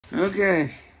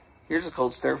Okay, here's a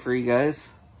cold start for you guys.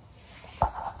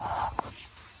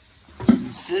 It's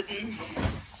been sitting.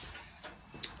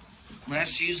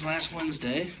 Used last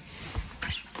Wednesday.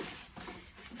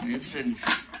 And it's been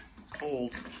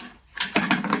cold.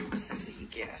 Let's see if we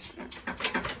get gas. Oh,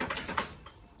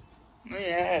 yeah,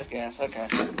 it has gas. Okay.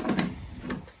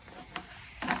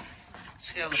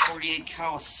 See how the 48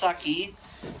 Kawasaki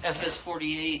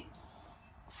FS48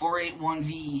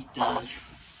 481V does.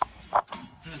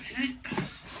 Okay.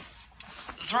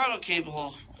 The throttle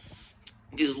cable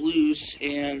is loose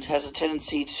and has a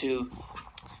tendency to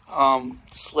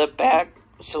slip back,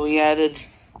 so we added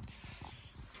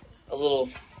a little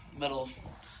metal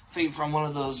thing from one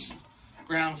of those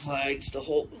ground flags to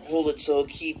hold it so it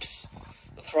keeps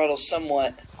the throttle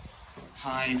somewhat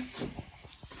high.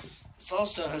 This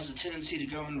also has a tendency to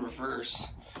go in reverse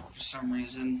for some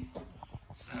reason.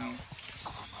 So,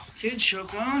 okay,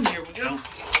 choke on, here we go.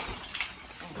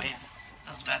 Oh man,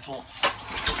 that was a bad pull.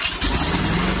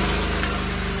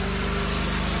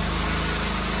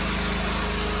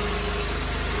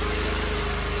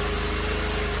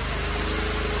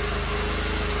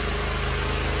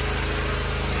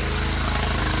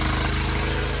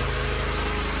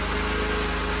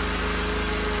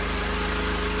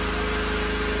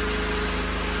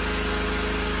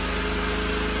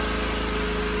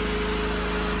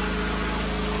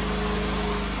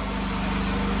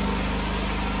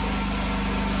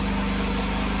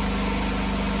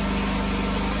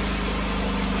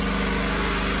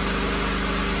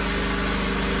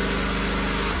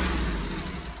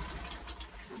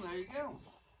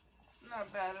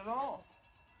 Not bad at all.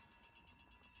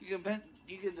 You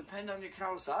can depend on your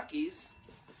Kawasaki's.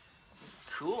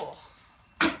 Cool.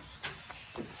 I'll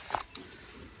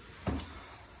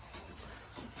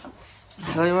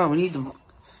tell you what, we need to,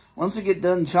 once we get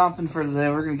done chopping for the day,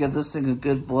 we're gonna give this thing a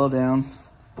good blow down.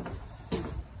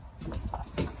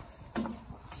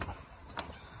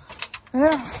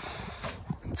 Yeah.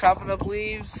 Chopping up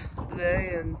leaves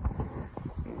today and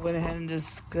went ahead and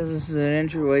just, because this is an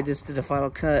entryway, just did a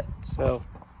final cut. So,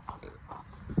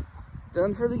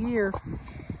 done for the year.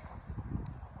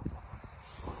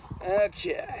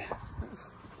 Okay.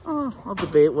 Oh, I'll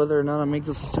debate whether or not I make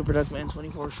this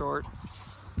Superduckman24 short.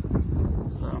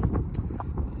 So,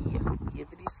 yeah,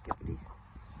 yippity skippity.